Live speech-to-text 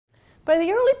By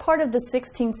the early part of the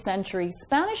 16th century,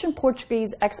 Spanish and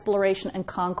Portuguese exploration and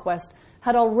conquest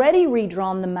had already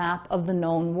redrawn the map of the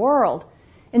known world.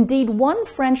 Indeed, one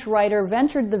French writer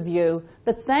ventured the view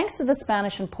that thanks to the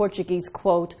Spanish and Portuguese,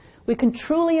 quote, "we can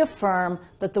truly affirm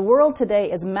that the world today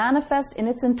is manifest in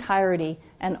its entirety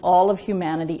and all of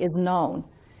humanity is known."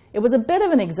 It was a bit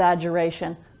of an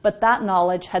exaggeration, but that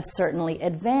knowledge had certainly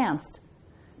advanced.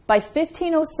 By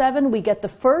 1507, we get the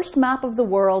first map of the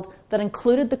world that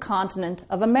included the continent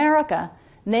of America,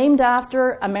 named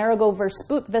after Amerigo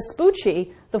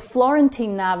Vespucci, the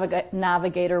Florentine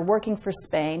navigator working for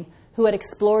Spain, who had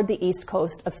explored the east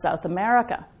coast of South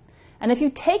America. And if you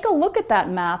take a look at that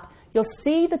map, you'll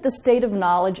see that the state of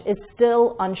knowledge is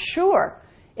still unsure.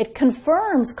 It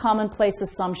confirms commonplace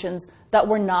assumptions that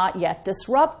were not yet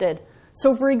disrupted.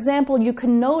 So, for example, you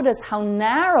can notice how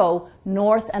narrow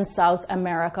North and South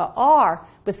America are,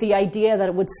 with the idea that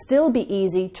it would still be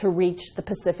easy to reach the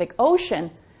Pacific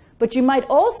Ocean. But you might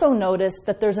also notice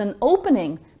that there's an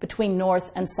opening between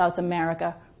North and South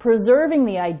America, preserving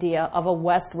the idea of a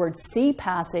westward sea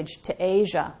passage to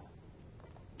Asia.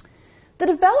 The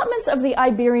developments of the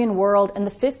Iberian world in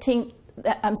the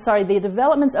the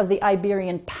developments of the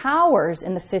Iberian powers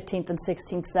in the 15th and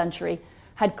 16th century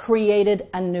had created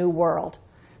a new world.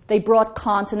 They brought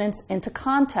continents into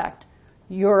contact,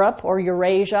 Europe or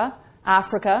Eurasia,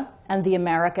 Africa, and the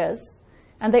Americas.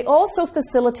 And they also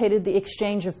facilitated the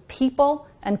exchange of people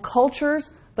and cultures,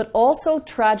 but also,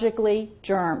 tragically,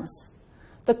 germs.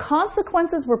 The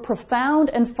consequences were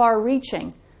profound and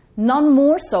far-reaching, none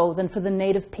more so than for the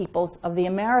native peoples of the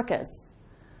Americas.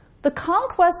 The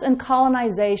conquest and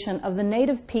colonization of the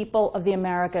native people of the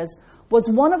Americas was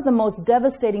one of the most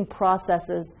devastating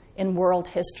processes in world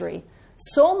history,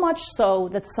 so much so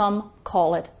that some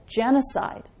call it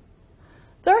genocide.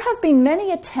 There have been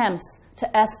many attempts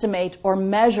to estimate or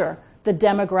measure the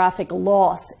demographic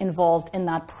loss involved in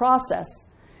that process,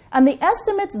 and the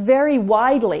estimates vary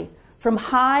widely, from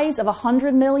highs of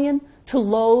 100 million to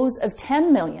lows of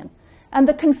 10 million. And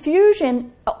the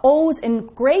confusion owes in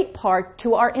great part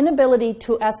to our inability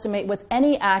to estimate with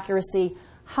any accuracy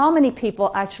how many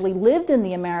people actually lived in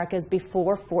the Americas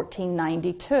before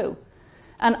 1492.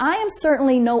 And I am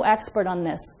certainly no expert on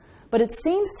this, but it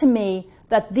seems to me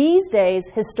that these days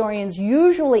historians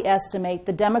usually estimate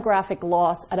the demographic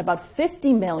loss at about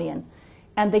 50 million,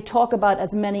 and they talk about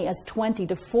as many as 20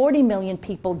 to 40 million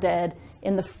people dead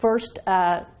in the first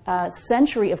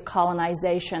century of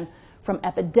colonization from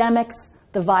epidemics,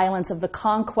 the violence of the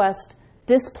conquest,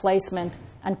 displacement,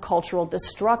 and cultural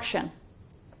destruction.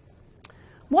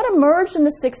 What emerged in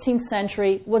the 16th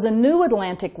century was a new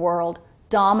Atlantic world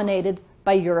dominated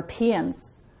by Europeans.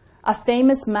 A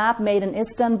famous map made in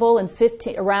Istanbul in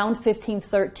around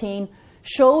 1513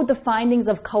 showed the findings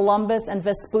of Columbus and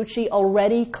Vespucci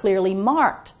already clearly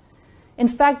marked. In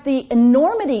fact, the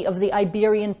enormity of the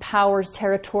Iberian power's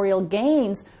territorial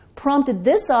gains prompted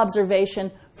this observation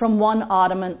from one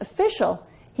Ottoman official.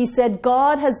 He said,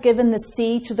 "God has given the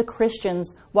sea to the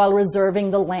Christians while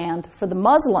reserving the land for the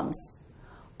Muslims."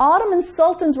 Ottoman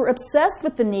sultans were obsessed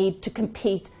with the need to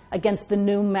compete against the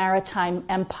new maritime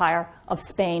empire of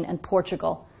Spain and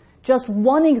Portugal. Just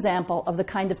one example of the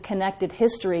kind of connected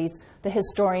histories the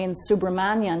historian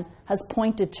Subramanian has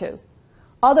pointed to.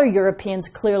 Other Europeans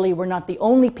clearly were not the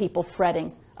only people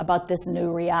fretting about this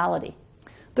new reality.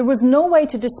 There was no way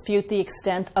to dispute the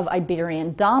extent of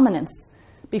Iberian dominance.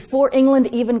 Before England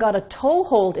even got a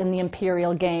toehold in the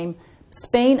imperial game,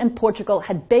 Spain and Portugal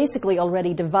had basically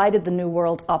already divided the New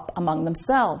World up among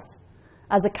themselves.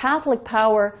 As a Catholic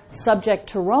power subject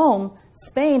to Rome,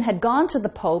 Spain had gone to the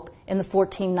Pope in the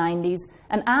 1490s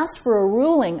and asked for a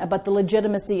ruling about the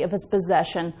legitimacy of its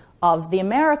possession of the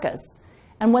Americas.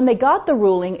 And when they got the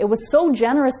ruling, it was so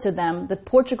generous to them that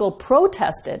Portugal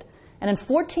protested. And in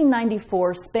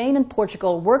 1494, Spain and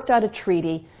Portugal worked out a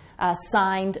treaty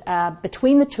signed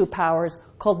between the two powers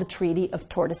called the Treaty of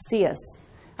Tordesillas.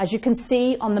 As you can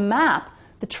see on the map,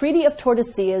 the Treaty of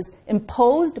Tordesillas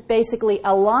imposed basically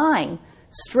a line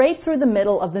straight through the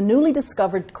middle of the newly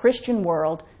discovered Christian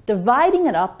world, dividing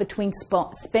it up between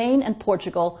Spain and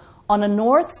Portugal on a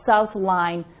north-south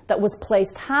line that was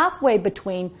placed halfway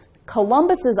between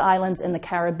Columbus's islands in the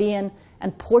Caribbean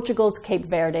and Portugal's Cape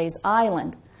Verde's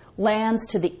island. Lands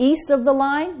to the east of the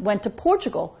line went to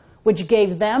Portugal, which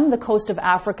gave them the coast of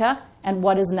Africa and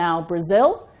what is now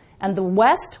Brazil, and the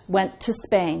west went to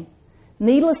Spain.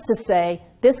 Needless to say,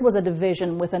 this was a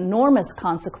division with enormous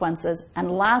consequences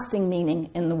and lasting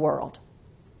meaning in the world.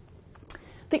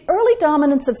 The early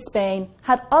dominance of Spain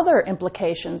had other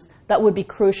implications that would be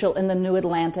crucial in the new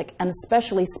Atlantic and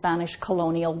especially Spanish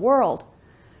colonial world.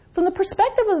 From the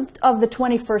perspective of the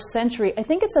 21st century, I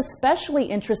think it's especially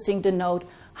interesting to note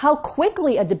how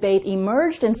quickly a debate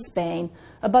emerged in Spain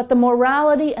about the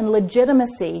morality and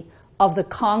legitimacy of the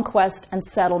conquest and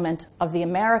settlement of the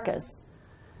Americas.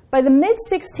 By the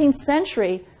mid-16th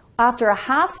century, after a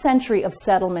half-century of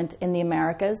settlement in the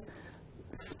Americas,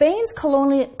 Spain's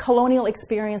colonial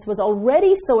experience was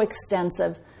already so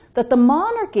extensive that the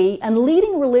monarchy and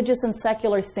leading religious and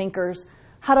secular thinkers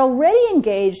had already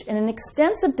engaged in an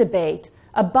extensive debate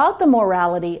about the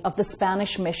morality of the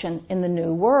Spanish mission in the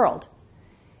New World.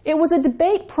 It was a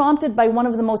debate prompted by one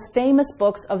of the most famous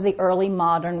books of the early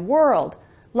modern world,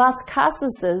 Las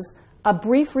Casas' A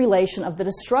Brief Relation of the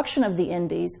Destruction of the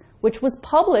Indies, which was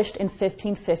published in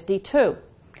 1552.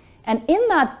 And in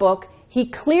that book, he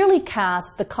clearly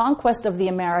cast the conquest of the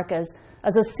Americas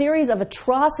as a series of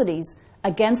atrocities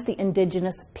against the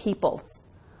indigenous peoples.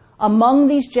 Among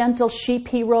these gentle sheep,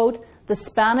 he wrote, the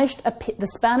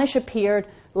Spanish appeared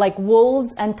like wolves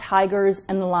and tigers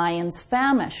and lions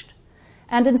famished.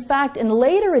 And in fact, in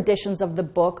later editions of the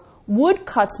book,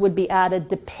 woodcuts would be added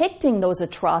depicting those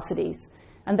atrocities.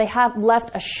 And they have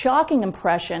left a shocking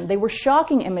impression. They were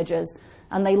shocking images,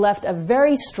 and they left a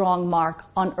very strong mark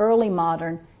on early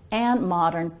modern and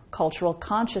modern cultural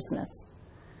consciousness.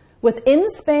 Within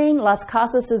Spain, Las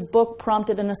Casas' book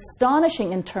prompted an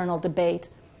astonishing internal debate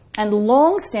and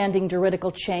long-standing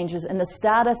juridical changes in the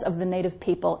status of the native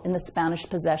people in the Spanish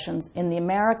possessions in the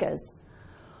Americas.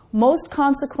 Most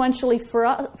consequentially for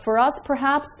us,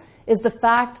 perhaps, is the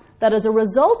fact that as a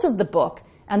result of the book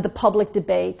and the public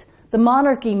debate, the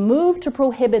monarchy moved to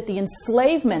prohibit the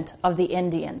enslavement of the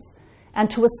Indians and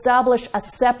to establish a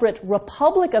separate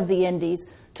Republic of the Indies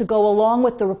to go along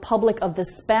with the Republic of the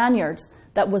Spaniards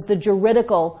that was the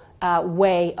juridical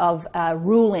way of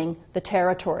ruling the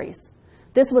territories.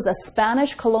 This was a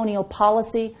Spanish colonial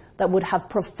policy that would have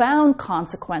profound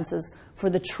consequences for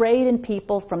the trade in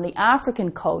people from the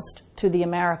African coast to the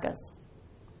Americas.